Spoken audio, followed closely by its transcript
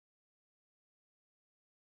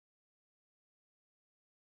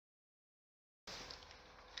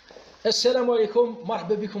السلام عليكم،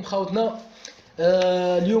 مرحبا بكم خاوتنا.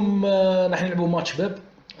 اليوم راح نلعبوا ماتش باب.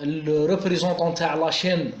 الريبريزونطون تاع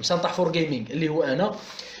لاشين مسنطح فور جيمنج اللي هو انا،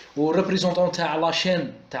 والريبريزونطون تاع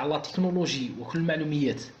لاشين تاع لا تكنولوجي وكل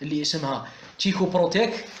المعلوميات اللي اسمها تيكو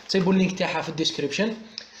بروتيك. تيبوا اللينك تاعها في الديسكريبشن.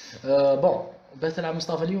 بون بغيت تلعب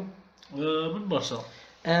مصطفى اليوم بالبرشا.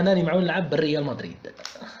 انا اللي معاون نلعب بالريال مدريد.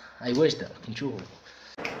 اي واش دار نشوفوا.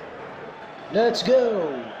 ليتس جو.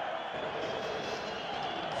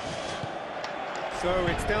 So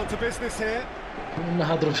it's down to business here.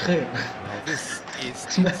 نهضروا بخير. This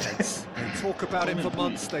is intense. They talk about it for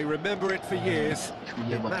months, they remember it for years.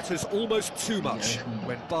 It matters almost too much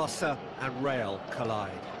when Barca and Real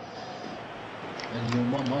collide.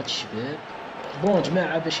 اليوم ماتش باب. بون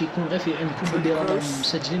جماعة باش يكون غير في علمكم باللي رانا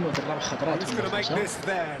مسجلين واحد 4 خطرات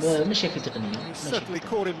ماشي هكا تقنية،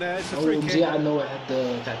 ماشي مزيان عندنا واحد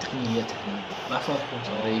تاع تقنيات ما عرفتش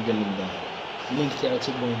يقلب اللينك تاعو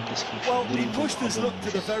تيبون الديسكريبشن.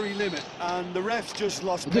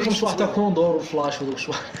 ديكم شي واحد تاع كوندور وفلاش ودوك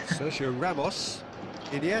شويه. Sergio Ramos,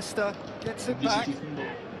 Iniesta gets it back.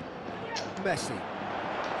 Messi.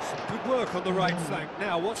 Some good work on the right flank.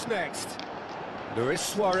 Now what's next? Luis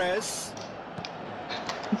Suarez.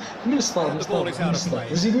 من الصاد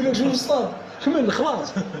يزيدوا لك شوف الصاد كمل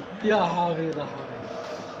خلاص. يا حفيظ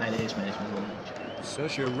معليش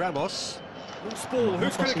Sergio Ramos. Loose ball.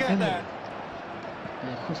 Who's going to get there?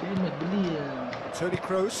 كون في علمك بلي Toni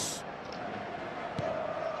Kroos.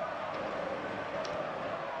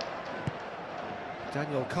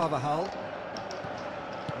 Daniel Carvajal.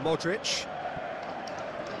 Modric.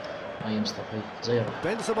 هاي مصطفى زيرو.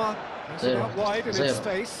 Benzema. Has it out wide in its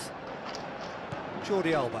space.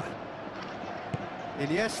 Jordi Alba.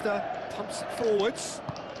 Iniesta pumps it forwards.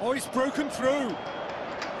 Oh, he's broken through.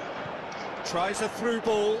 Tries a through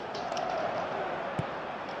ball.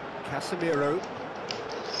 Casemiro.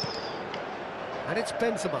 And it's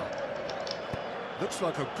Benzema. Looks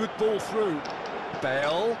like a good ball through.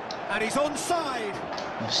 Bale. And he's onside.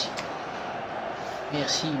 Merci.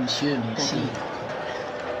 Merci, monsieur, merci.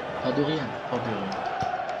 Pas de rien, pas de rien.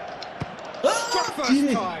 Struck first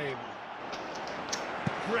time.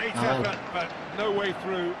 Great effort, but no way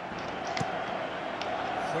through.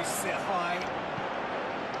 Hoists it high.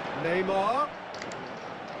 Neymar.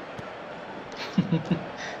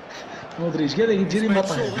 مودريتش قال لك يجري ما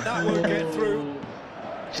طاير. That won't get through.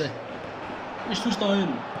 ايش تستاهل؟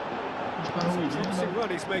 Promising run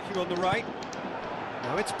he's making on the right.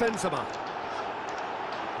 Now it's Benzema.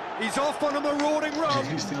 He's off on a marauding run.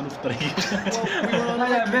 كريستيانو في الطريق. We were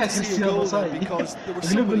unlikely to see a goal there because there were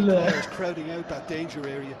so many players crowding out that danger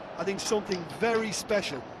area. I think something very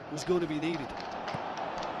special was going to be needed.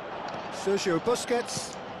 Sergio Busquets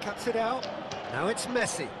cuts it out. Now it's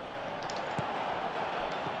Messi.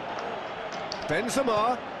 Benzema,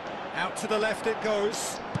 out to the left it goes.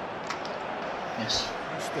 Merci.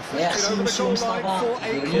 Deflected over the goal line for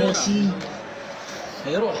a Merci.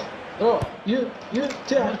 هي روح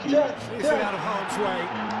تاعك He's out of harm's way.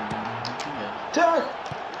 تاعك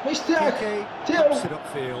مش تاعك تاعو It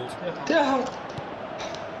upfield. تاعها.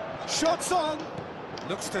 Shots on.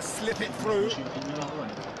 Looks to slip it through.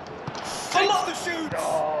 Takes the shoot.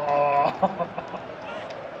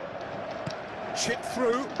 Chip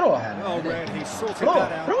through. روح Oh, Red, he sorted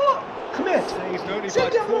that out. روح خميت Saved only by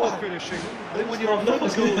poor finishing. Then when you're on the goal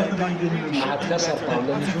like that, you really should be حتكسر better.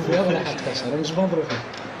 طاولة نشوف فيها ولا حتكسر انا مش بنظر فيها.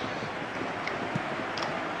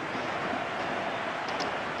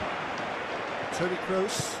 Toni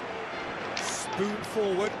Kroos. Spoon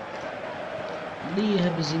forward. ليه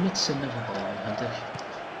بنزيما تستنى في الطاولة ما فهمتكش.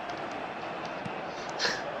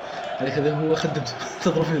 هذاك هذا هو خدمته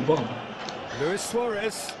تضرب فيه البال. Luis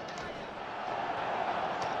Suarez.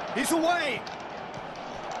 He's away.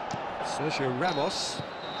 Sergio Ramos.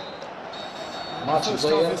 ماتش First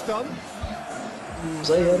half is done.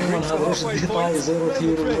 مزير ما نهضروش ديتاي زيرو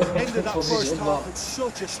تيرو بوزيسيون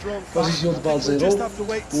بال بوزيسيون بال زيرو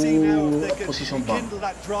وبوزيسيون بال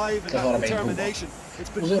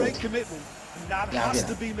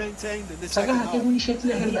 43 صراحة كيكون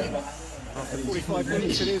شكل على اللعبة. 45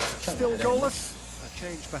 minutes it is. Still goalless. A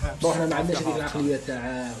change perhaps. بون حنا ما عندناش هذيك العقلية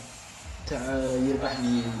تاع يربح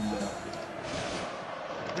لي.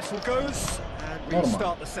 Whistle goes and we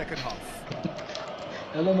start the second half.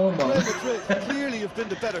 لا نورمال. Madrid clearly have been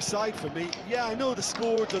the better side for me. Yeah, I know the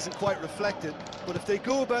score doesn't quite reflect it, but if they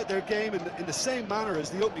go about their game in the same manner as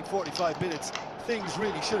the opening 45 minutes, things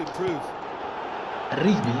really should improve.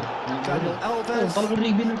 الريبي. Daniel Alves طلب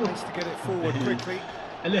الريبي نقول. needs to get it forward quickly.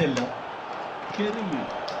 هلا كريم.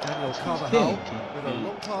 Daniel Carvajal with a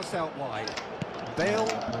long pass out wide. Bale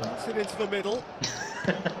puts it into the middle.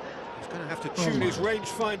 Going to have to tune his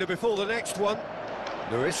rangefinder before the next one.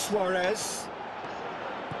 Luis Suarez.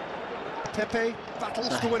 Pepe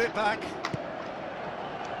battles to win it back.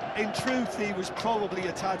 In truth, he was probably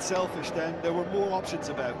a tad selfish then. There were more options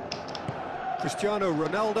about. Cristiano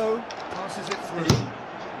Ronaldo passes it through.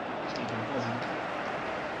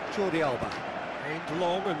 Jordi Alba, aimed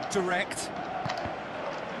long and direct.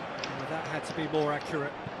 Oh, that had to be more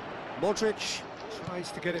accurate. Modric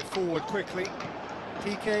tries to get it forward quickly.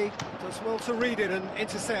 PK does well to read it and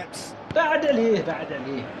intercepts. بعد عليه بعد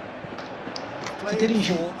عليه. Playing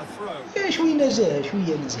for a throw. شوية نزاهة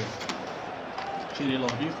شوية نزاهة.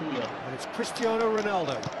 And it's Cristiano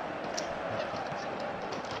Ronaldo.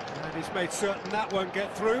 And he's made certain that won't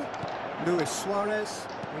get through. Luis Suarez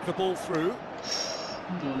with the ball through.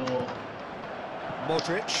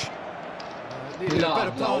 Modric. Needed a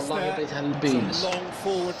better pass there. It's a long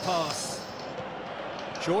forward pass.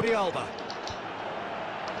 Jordi Alba.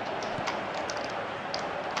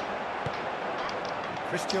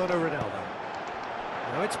 Cristiano Ronaldo.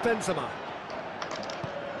 Now it's Benzema.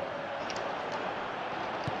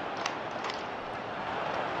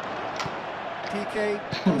 PK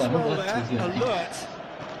does well there, alert.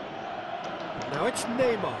 Now it's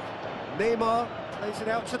Neymar. Neymar plays it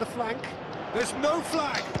out to the flank. There's no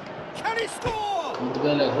flag. Can he score?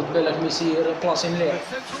 خد بالك ميسي بلاصي مليح.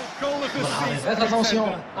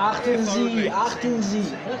 Attention, Artenzi.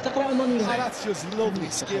 تقرأ أمامي. That's just lovely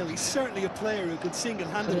skill. He's certainly a player who can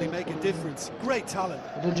single-handedly make a difference. Great talent.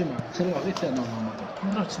 هذا الجمعة سريع في ثاني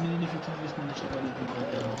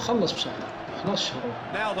خلص بصح خلاص شهر.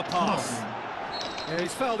 Now the pass. Yeah,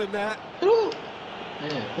 he's fouled him there.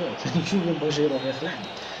 شوف يبغى يروح يخلع.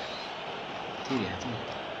 تيري داخل.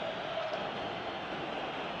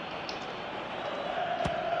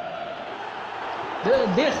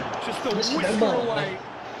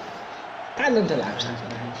 تعلم تلعب صاحبي.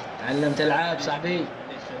 تعلم تلعب صاحبي.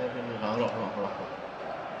 روح.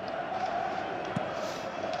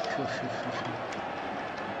 شوف.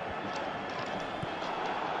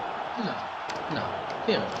 لا.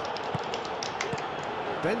 يلا.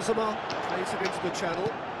 Benzema plays it into the channel.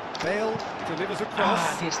 Bale delivers a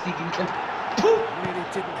cross. Really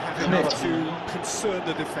didn't have enough to concern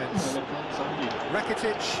the defence.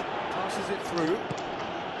 Rakitic passes it through.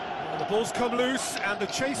 And the ball's come loose and the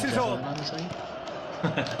chase is on.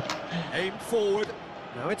 Aimed forward.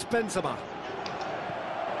 Now it's Benzema.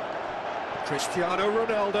 Cristiano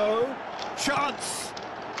Ronaldo. Chance.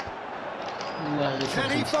 Can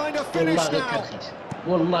he find a finish now?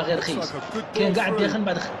 والله غير رخيص كان قاعد داخل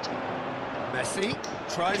بعد خرج. Messi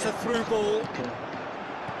tries a through ball.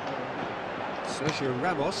 Sergio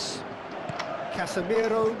Ramos.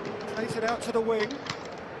 Casemiro plays it out to the wing.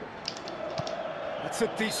 That's a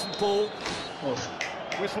decent ball.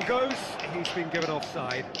 Whistle goes. He's been given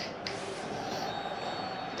offside.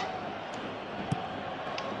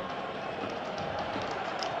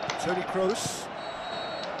 Toni Kroos.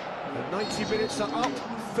 The 90 minutes are up.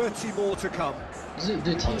 30 more to come.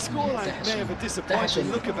 The scoreline may have a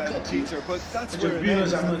disappointing look about it, Peter, but that's where it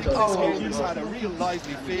ends. I think this game has had a real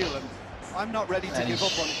lively feel, and I'm not ready to give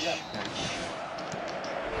up on it yet.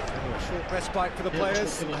 A short respite for the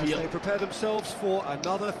players as they prepare themselves for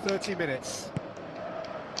another 30 minutes.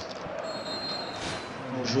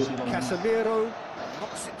 Casemiro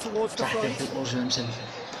knocks it towards the front.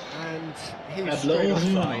 And he's straight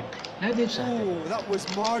offside. Oh, that was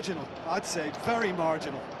marginal. I'd say very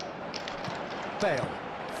marginal. Bale.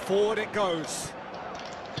 Forward it goes.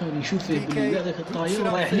 PK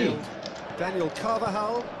Daniel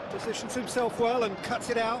Carvajal positions himself well and cuts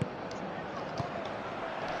it out.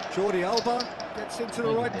 Jordi Alba gets into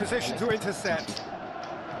the right position to intercept.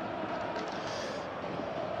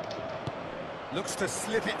 Looks to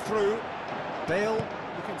slip it through. Bale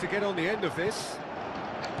looking to get on the end of this.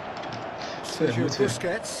 Sergio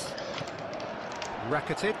Busquets.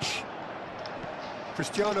 Rakitic.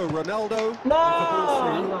 Cristiano Ronaldo.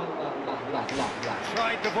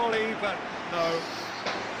 Tried the volley, but no.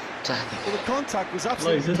 Well, the contact was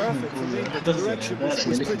absolutely perfect for me, but the direction was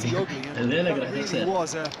pretty ugly, and that really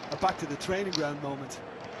was a back to the training ground moment.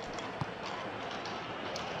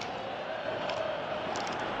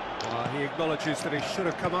 He acknowledges that he should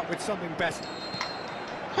have come up with something better.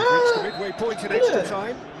 Reached the midway point in extra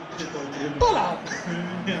time. The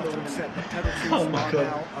penalties are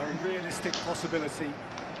now a realistic possibility.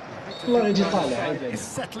 Is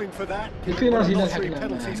settling for that. Three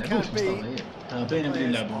penalties can be.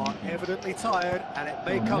 Players are evidently tired, and it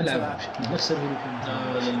may come to that.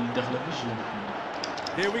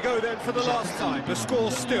 Here we go then for the last time. The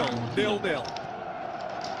score still 0-0.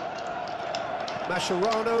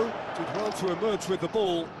 Mascherano did well to emerge with the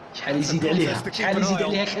ball. شحال يزيد عليها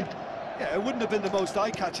كد. Yeah, it wouldn't have been the most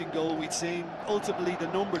eye-catching goal we'd seen. Ultimately, the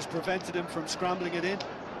numbers prevented him from scrambling it in.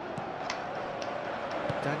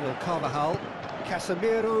 Daniel Carvajal,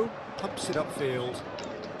 Casemiro pumps it upfield.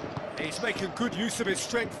 He's making good use of his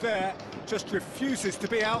strength there, just refuses to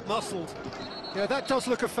be out-muscled. Yeah, that does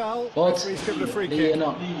look a foul. He's given a free kick.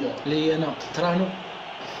 لينا تراهنوا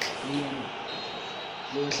لينا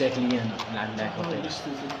نلعب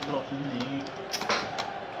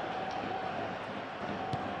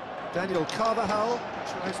Daniel Carvajal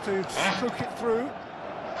tries to stroke it through.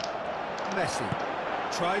 Messi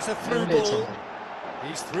tries a through ball.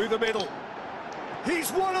 He's through the middle.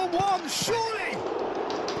 He's one-on-one, surely!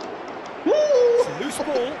 It's a loose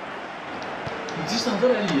ball.